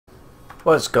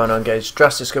What's going on, guys?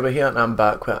 DrasticSkuba here, and I'm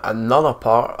back with another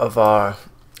part of our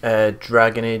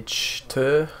Dragon Age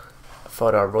 2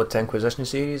 for our Road to Inquisition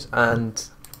series. And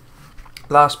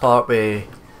last part we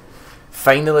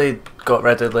finally got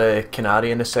rid of the Canary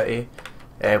in the city.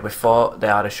 We fought the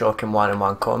Arishok in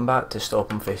one-on-one combat to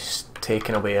stop him from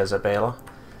taking away Isabella.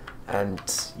 And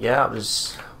yeah, it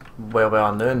was where we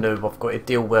are now. Now we've got to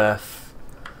deal with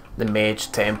the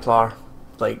Mage Templar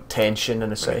tension in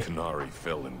the city. The Canary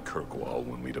fell in Kirkwall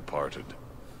when we departed.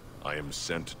 I am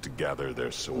sent to gather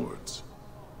their swords.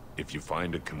 If you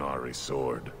find a Canary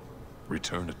sword,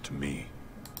 return it to me.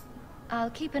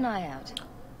 I'll keep an eye out.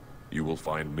 You will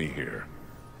find me here.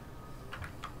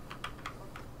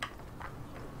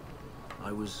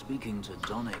 I was speaking to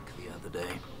Donick the other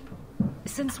day.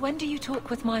 Since when do you talk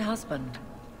with my husband?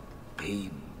 He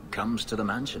comes to the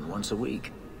mansion once a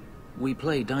week. We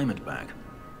play Diamondback.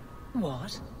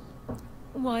 What?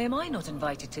 Why am I not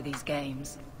invited to these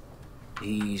games?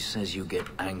 He says you get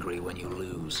angry when you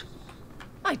lose.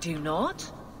 I do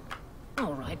not.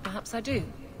 All right, perhaps I do.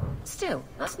 Still,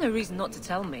 that's no reason not to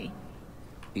tell me.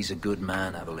 He's a good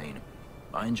man, Aveline.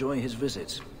 I enjoy his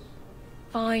visits.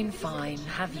 Fine, fine.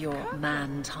 Have your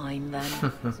man time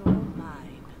then.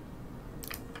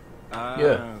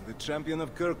 Yeah. The champion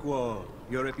of Kirkwall.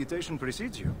 Your reputation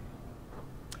precedes you.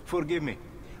 Forgive me.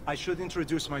 I should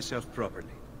introduce myself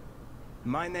properly.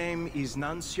 My name is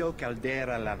Nancio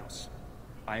Caldera Lanos.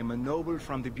 I am a noble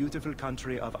from the beautiful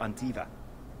country of Antiva.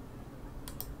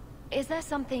 Is there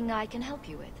something I can help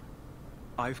you with?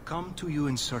 I've come to you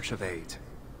in search of aid.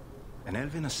 An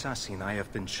elven assassin I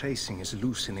have been chasing is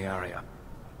loose in the area.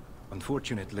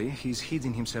 Unfortunately, he's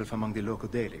hidden himself among the local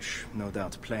Dalish, no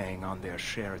doubt playing on their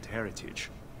shared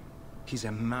heritage. He's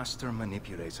a master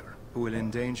manipulator who will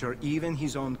endanger even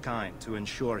his own kind to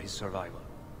ensure his survival.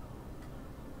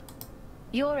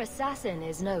 Your assassin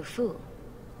is no fool.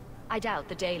 I doubt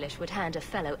the Dalish would hand a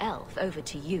fellow elf over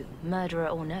to you, murderer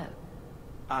or no.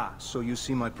 Ah, so you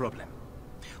see my problem.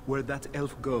 Where that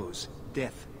elf goes,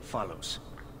 death follows.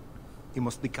 He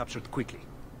must be captured quickly.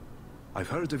 I've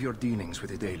heard of your dealings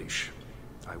with the Dalish.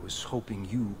 I was hoping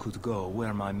you could go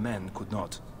where my men could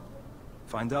not.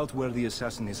 Find out where the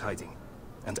assassin is hiding,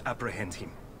 and apprehend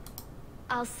him.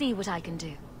 I'll see what I can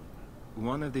do.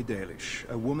 One of the Dalish,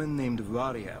 a woman named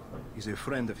Variel, is a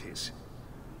friend of his.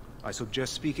 I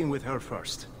suggest speaking with her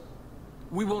first.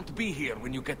 We won't be here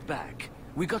when you get back.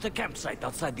 We got a campsite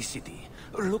outside the city.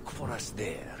 Look for us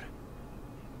there.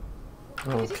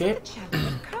 Okay.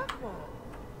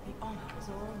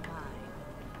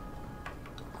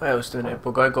 What else do we need?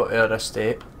 We're going to go to our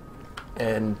estate.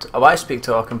 And I want to speak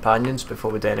to our companions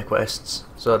before we do any quests.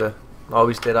 So I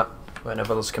always do that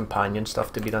whenever there's companion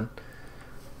stuff to be done.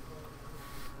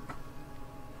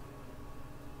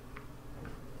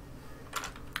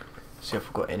 See if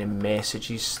we've got any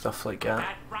messages, stuff like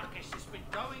that.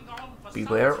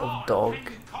 Beware of dog.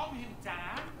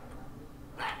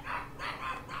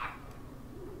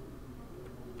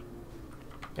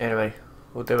 Anyway,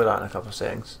 we'll deal with that in a couple of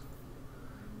seconds.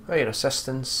 Oh, your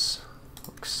assistance.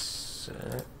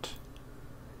 Accept.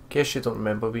 In case you don't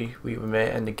remember, we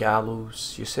met in the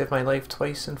gallows. You saved my life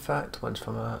twice, in fact. Once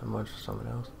for that and once for someone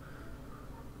else.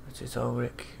 Which is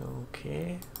Ulrich.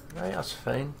 Okay. Right, that's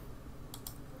fine.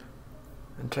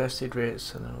 Interested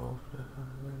rates and all.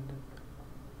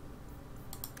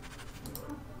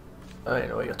 I don't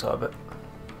know what you're talking about.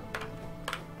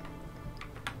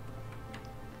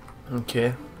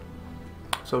 Okay.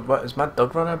 So what, is my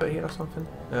dog running about here or something?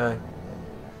 Aye.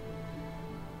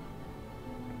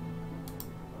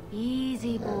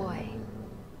 Easy, boy.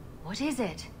 What is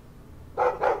it?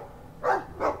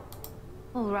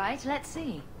 All right, let's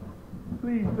see.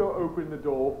 Please don't open the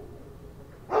door.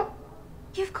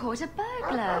 You've caught a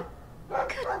burglar.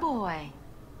 Good boy.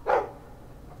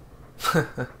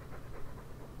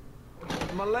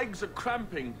 My legs are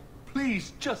cramping.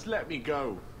 Please, just let me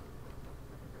go.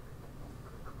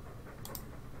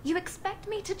 You expect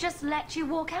me to just let you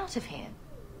walk out of here?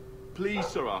 Please,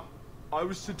 Sarah. I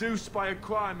was seduced by a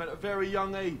crime at a very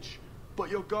young age, but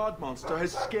your guard monster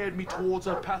has scared me towards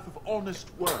a path of honest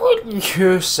work. Wouldn't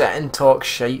you sit and talk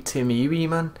shite to me, wee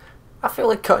man? I feel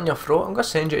like cutting your throat. I'm gonna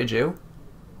send you to jail.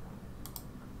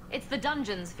 It's the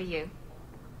dungeons for you.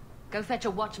 Go fetch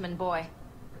a watchman, boy.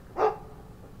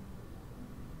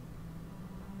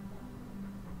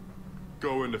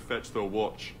 Go in to fetch the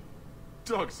watch.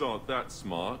 Dogs aren't that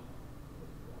smart.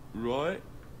 Right?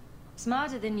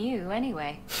 Smarter than you,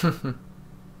 anyway.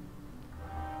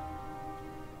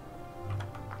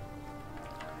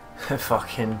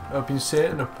 Fucking, I've been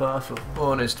setting a path of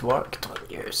honest work.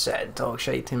 Don't you sit and talk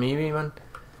shite to me, wee man.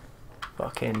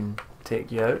 Fucking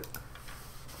take you out.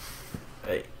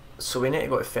 Right, so we need to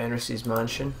go to Fenris's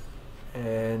mansion,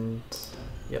 and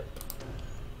yep.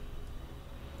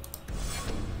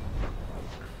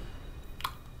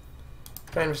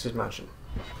 Fenris's mansion.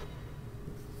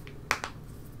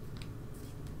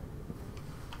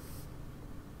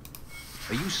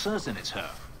 Are you certain it's her?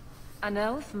 An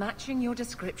elf matching your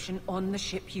description on the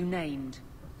ship you named.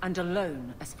 And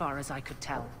alone, as far as I could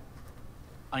tell.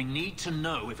 I need to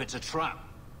know if it's a trap.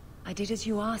 I did as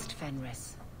you asked,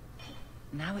 Fenris.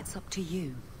 Now it's up to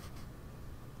you.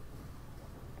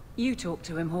 You talk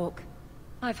to him, Hawk.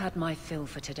 I've had my fill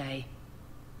for today.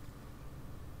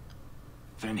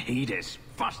 Fenris,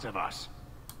 first of us.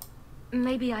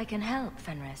 Maybe I can help,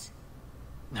 Fenris.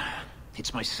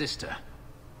 It's my sister.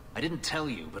 I didn't tell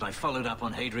you, but I followed up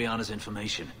on Hadriana's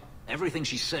information. Everything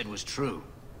she said was true.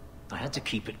 I had to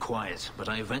keep it quiet, but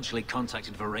I eventually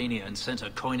contacted Verania and sent her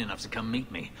coin enough to come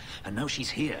meet me. And now she's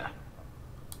here.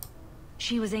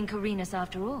 She was in Carinus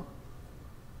after all.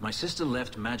 My sister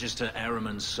left Magister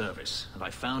Ahriman's service, and I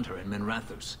found her in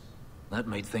Minrathous. That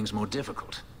made things more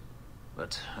difficult.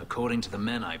 But according to the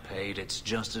men I paid, it's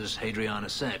just as Hadriana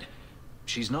said.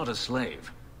 She's not a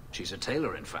slave. She's a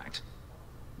tailor, in fact.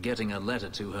 Getting a letter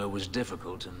to her was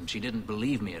difficult, and she didn't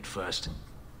believe me at first.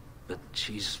 But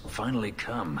she's finally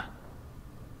come.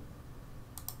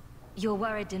 You're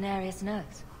worried Daenerys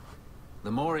knows?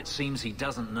 The more it seems he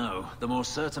doesn't know, the more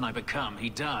certain I become he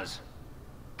does.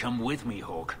 Come with me,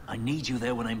 Hawk. I need you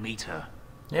there when I meet her.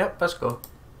 Yep, let's go.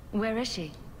 Where is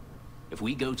she? If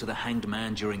we go to the Hanged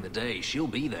Man during the day, she'll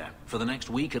be there, for the next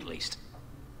week at least.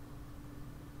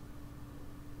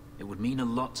 It would mean a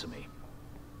lot to me.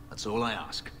 That's all I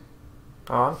ask.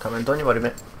 Oh, I'm coming, don't you worry,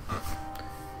 mate.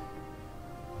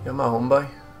 You're my homeboy.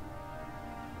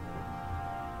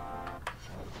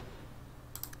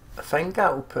 I think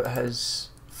that will put his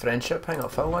friendship thing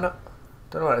at full on it.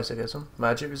 Don't know what it is it gives him.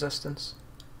 Magic resistance.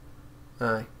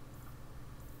 Aye.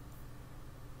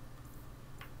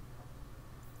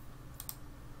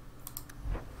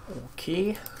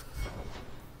 Okay.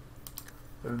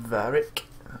 Varric.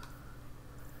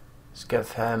 Let's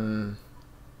give him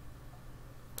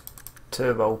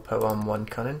 2 willpower and 1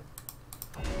 cunning.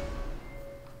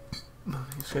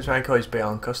 Excuse me, I call his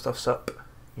Bianca stuff's up.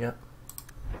 Yep.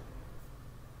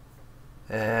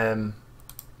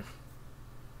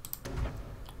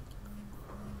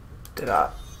 Do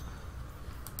that.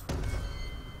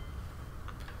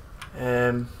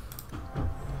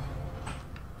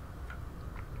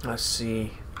 Let's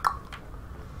see.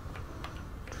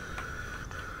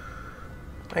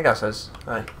 I guess it's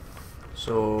aye.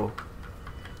 So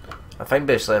I think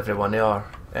basically every one of our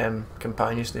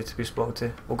companions need to be spoken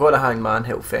to. We'll go to Hangman,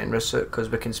 help Fenris suit because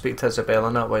we can speak to Isabella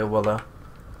in that while we're there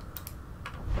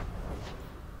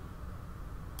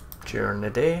during the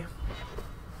day.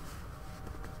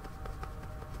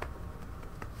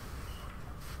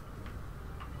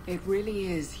 It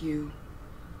really is you.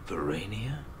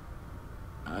 Verania?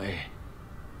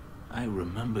 I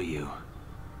remember you.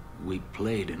 We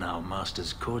played in our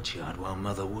master's courtyard while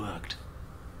Mother worked.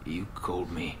 You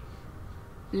called me.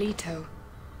 Leto.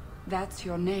 That's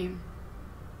your name.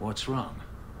 What's wrong?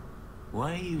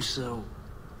 Why are you so...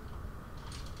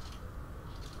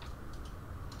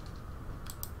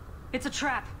 It's a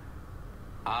trap.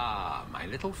 Ah, my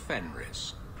little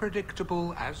Fenris.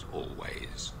 Predictable as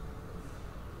always.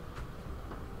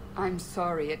 I'm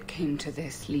sorry it came to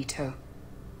this, Leto.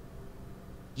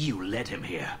 You led him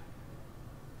here.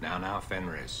 Now,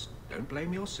 Fenris. Don't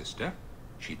blame your sister.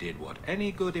 She did what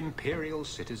any good Imperial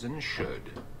citizen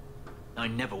should. I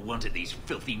never wanted these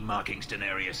filthy markings,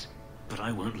 Daenerys. But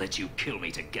I won't let you kill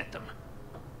me to get them.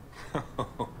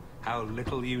 How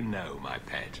little you know, my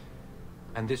pet.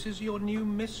 And this is your new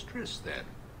mistress, then?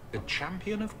 The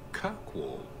champion of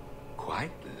Kirkwall.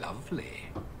 Quite lovely.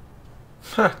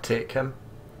 Take him.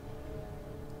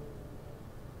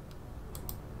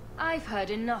 I've heard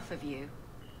enough of you.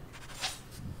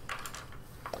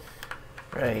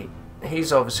 Right,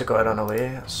 he's obviously got to run away,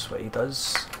 that's what he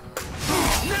does.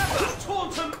 Never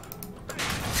taunt him!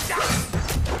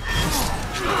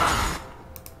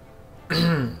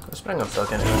 Let's bring a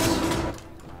thug into this.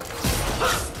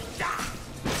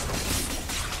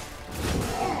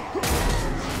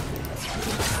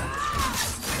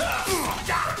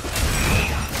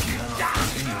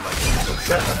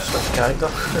 Shit, I've switched character.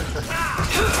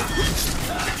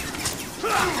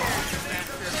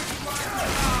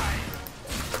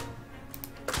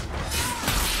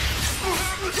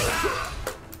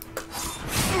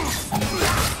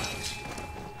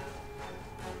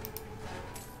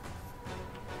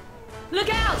 Look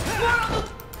out! More on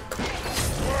the...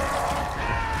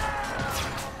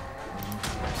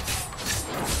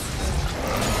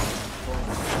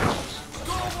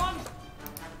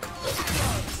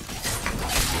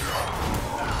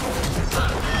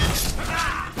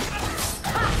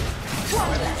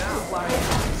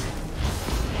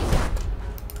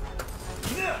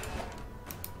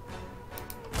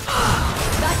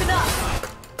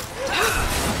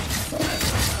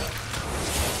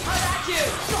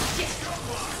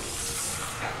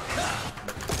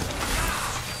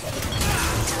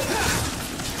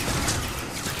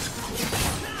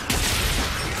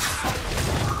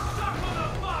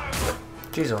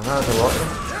 Jeez, oh, there's a lot of them.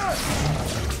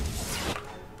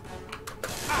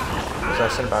 What's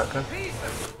this in the background?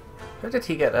 How did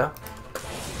he get there?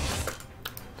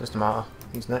 Doesn't matter.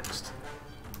 He's next.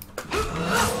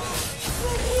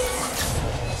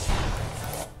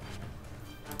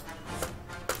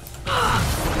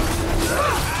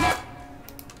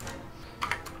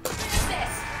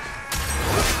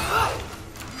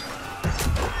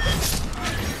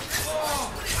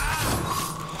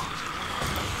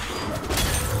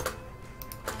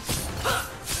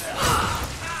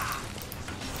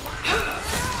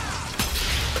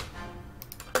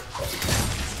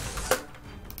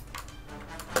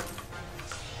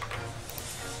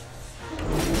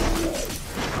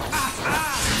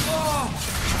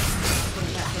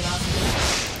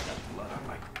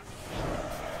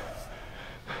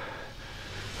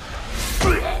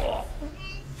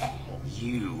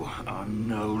 You are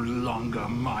no longer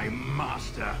my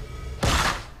master.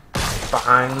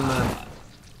 Bang!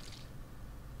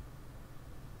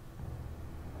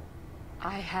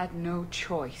 I had no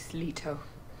choice, Leto.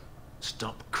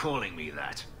 Stop calling me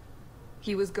that.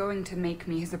 He was going to make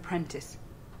me his apprentice.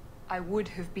 I would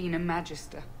have been a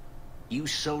magister. You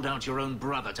sold out your own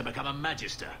brother to become a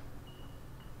magister.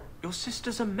 Your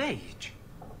sister's a mage?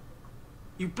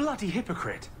 You bloody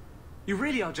hypocrite. You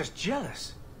really are just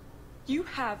jealous. You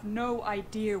have no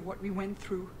idea what we went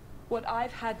through. What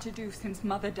I've had to do since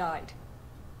Mother died.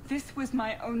 This was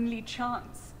my only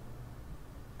chance.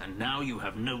 And now you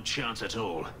have no chance at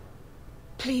all.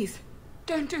 Please,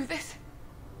 don't do this.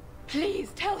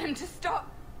 Please, tell him to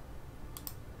stop.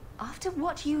 After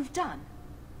what you've done?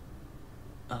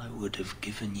 I would have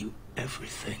given you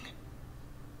everything.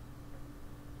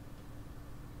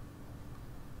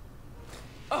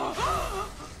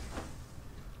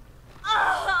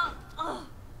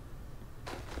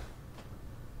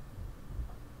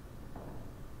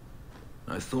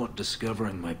 I thought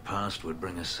discovering my past would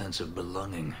bring a sense of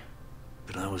belonging,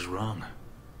 but I was wrong.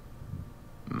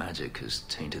 Magic has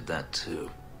tainted that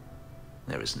too.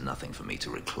 There is nothing for me to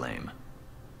reclaim.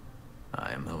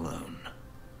 I am alone.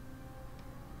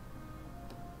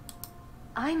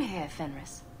 I'm here,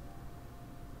 Fenris.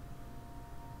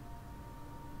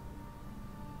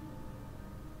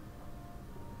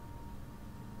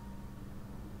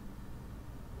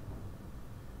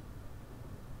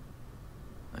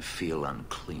 I feel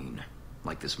unclean,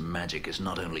 like this magic is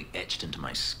not only etched into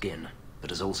my skin,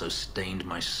 but has also stained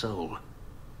my soul.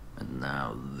 And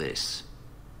now this.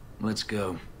 Let's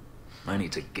go. I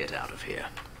need to get out of here.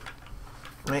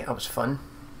 Right, that was fun.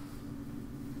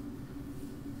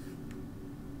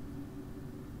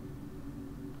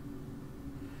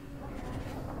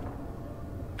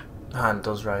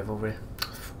 Handles rivalry.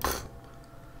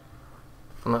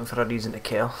 I'm looking for a reason to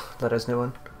kill. There is no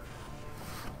one.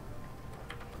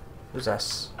 Who's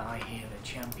this? I hear the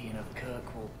champion of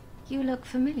Kirkwall. You look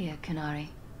familiar, Canary.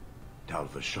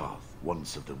 Talvashoth,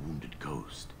 once of the Wounded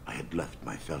Coast. I had left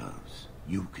my fellows.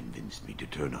 You convinced me to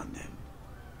turn on them.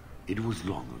 It was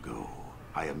long ago.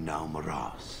 I am now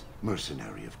Maras,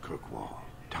 mercenary of Kirkwall.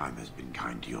 Time has been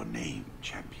kind to your name,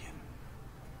 champion.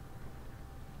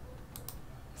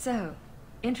 So,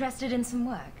 interested in some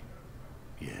work?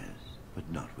 Yes, but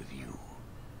not with you.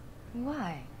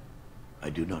 Why? I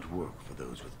do not work for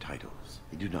those with titles.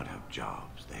 They do not have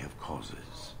jobs, they have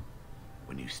causes.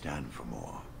 When you stand for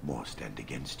more, more stand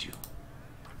against you.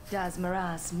 Does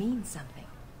Maras mean something?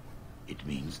 It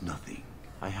means nothing.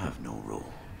 I have no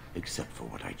role, except for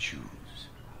what I choose.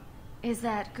 Is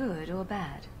that good or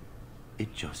bad?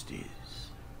 It just is.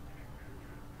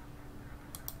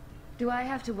 Do I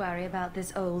have to worry about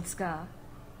this old scar?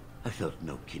 I felt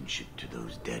no kinship to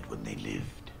those dead when they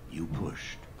lived. You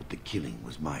pushed, but the killing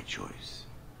was my choice.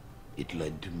 It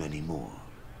led to many more,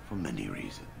 for many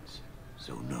reasons.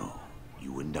 So no,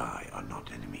 you and I are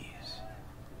not enemies.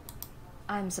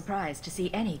 I'm surprised to see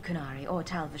any Kunari or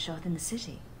Talvashoth in the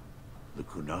city. The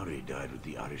Kunari died with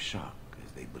the Arishak,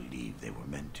 as they believed they were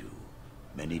meant to.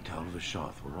 Many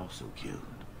Talvashoth were also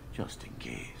killed, just in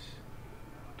case.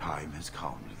 Time has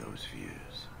calmed those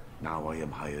fears. Now I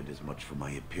am hired as much for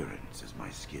my appearance as my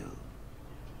skill.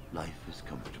 Life is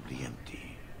comfortably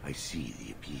empty. I see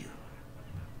the appeal.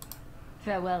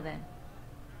 Farewell then.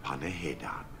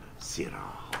 Panehedan,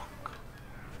 Sirahawk.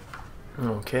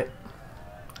 Okay.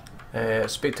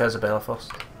 Speak to Isabella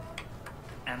first.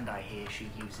 And I hear she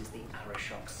uses the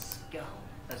Arashok's skull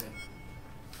as a...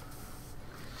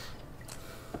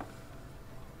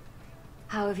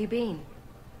 How have you been?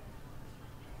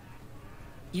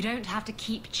 You don't have to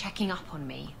keep checking up on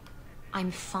me.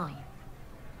 I'm fine.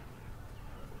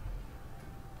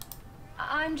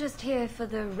 I'm just here for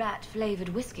the rat-flavored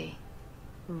whiskey.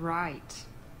 Right.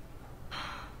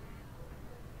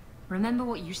 Remember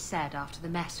what you said after the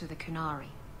mess with the Kunari?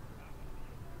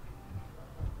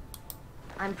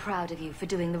 I'm proud of you for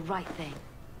doing the right thing.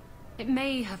 It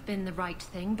may have been the right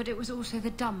thing, but it was also the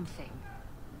dumb thing.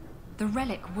 The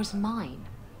relic was mine.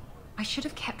 I should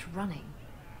have kept running.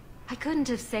 I couldn't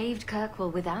have saved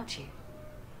Kirkwall without you.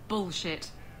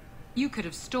 Bullshit. You could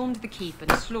have stormed the keep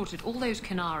and slaughtered all those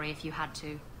Kunari if you had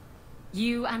to.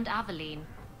 You and Aveline.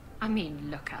 I mean,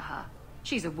 look at her.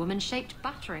 She's a woman-shaped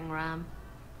battering ram.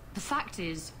 The fact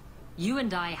is, you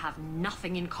and I have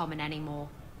nothing in common anymore.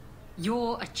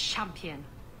 You're a champion,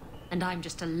 and I'm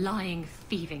just a lying,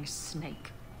 thieving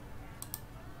snake.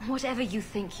 Whatever you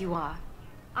think you are,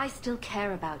 I still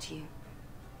care about you.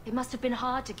 It must have been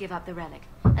hard to give up the relic,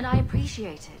 and I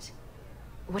appreciate it.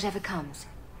 Whatever comes,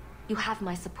 you have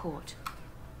my support.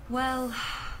 Well,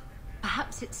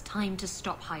 perhaps it's time to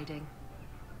stop hiding.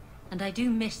 And I do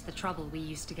miss the trouble we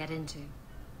used to get into.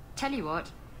 Tell you what,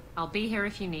 I'll be here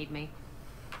if you need me.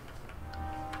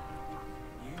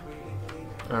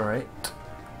 Alright.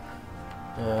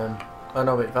 I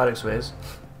know what Varric's ways.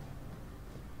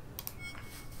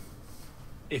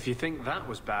 If you think that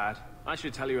was bad, I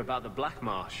should tell you about the Black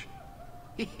Marsh.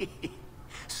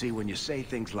 See, when you say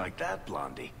things like that,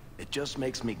 Blondie, it just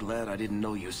makes me glad I didn't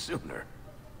know you sooner.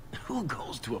 Who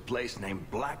goes to a place named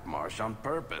Black Marsh on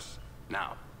purpose?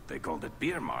 Now, they called it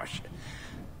Beer Marsh.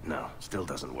 No, still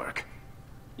doesn't work.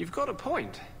 You've got a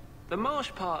point. The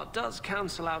marsh part does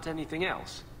cancel out anything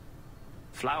else.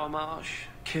 Flower Marsh,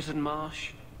 Kitten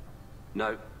Marsh.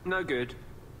 No, no good.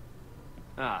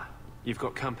 Ah, you've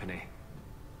got company.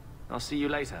 I'll see you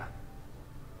later.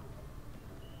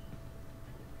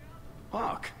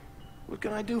 Hawk, what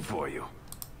can I do for you?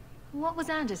 What was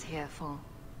Anders here for?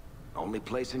 Only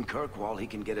place in Kirkwall he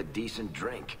can get a decent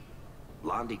drink.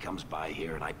 Blondie comes by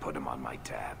here and I put him on my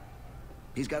tab.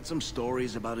 He's got some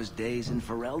stories about his days in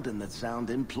Ferelden that sound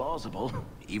implausible,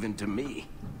 even to me.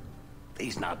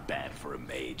 He's not bad for a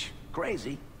mage.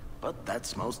 Crazy, but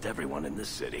that's most everyone in this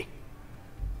city.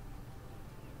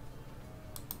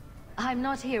 I'm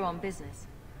not here on business.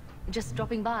 Just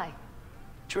dropping by.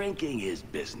 Drinking is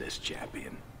business,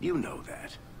 champion. You know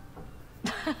that.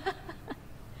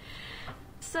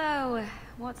 So,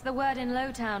 what's the word in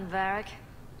Lowtown, Varric?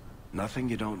 Nothing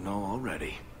you don't know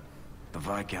already. The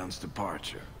Viscount's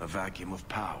departure, a vacuum of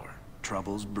power,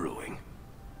 troubles brewing.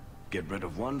 Get rid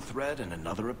of one thread and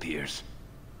another appears.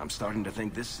 I'm starting to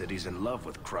think this city's in love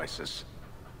with Crisis.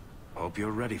 Hope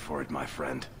you're ready for it, my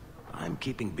friend. I'm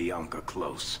keeping Bianca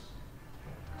close.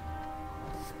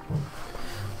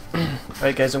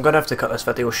 Right guys, I'm going to have to cut this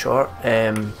video short,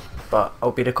 but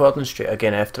I'll be recording straight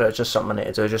again after it. It's just something I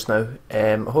need to do just now.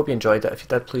 I hope you enjoyed it. If you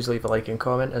did, please leave a like and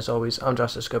comment. As always, I'm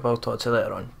DrasticSkuba. I'll talk to you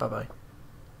later on. Bye bye.